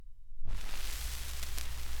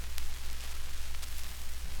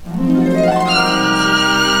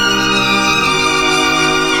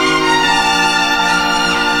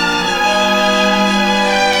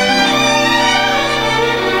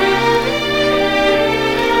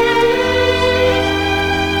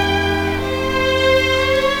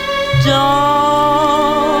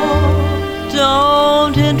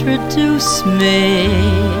introduce me.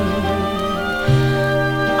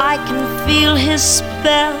 I can feel his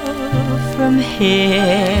spell from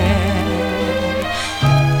here.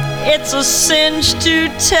 It's a cinch to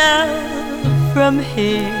tell from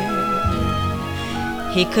here.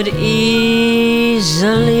 He could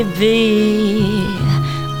easily be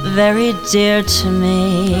very dear to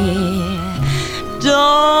me.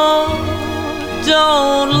 Don't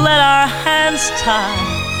let our hands touch.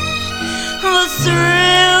 The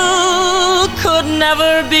thrill could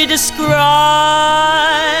never be described.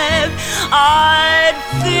 I'd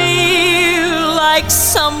feel like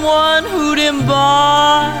someone who'd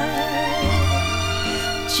imbibe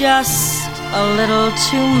just a little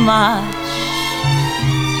too much.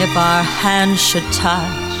 If our hands should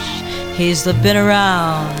touch, he's the been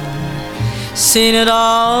around, seen it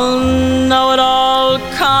all, know it all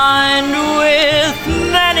kind, with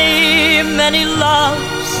many, many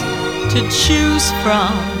loves to choose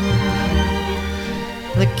from.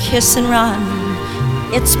 The kiss and run,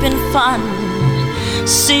 it's been fun.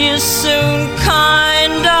 See you soon,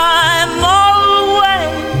 kind. I'm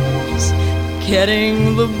always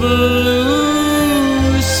getting the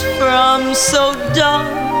blues from, so don't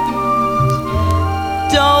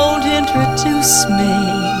introduce me.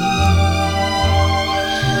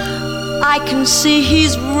 I can see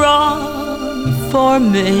he's wrong for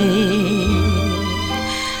me.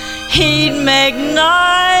 He'd make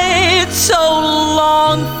nights so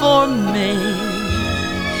long for me.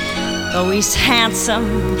 Though he's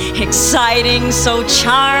handsome, exciting, so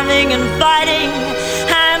charming, inviting,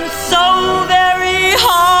 and so very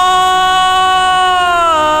hard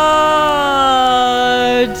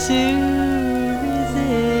to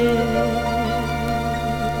resist.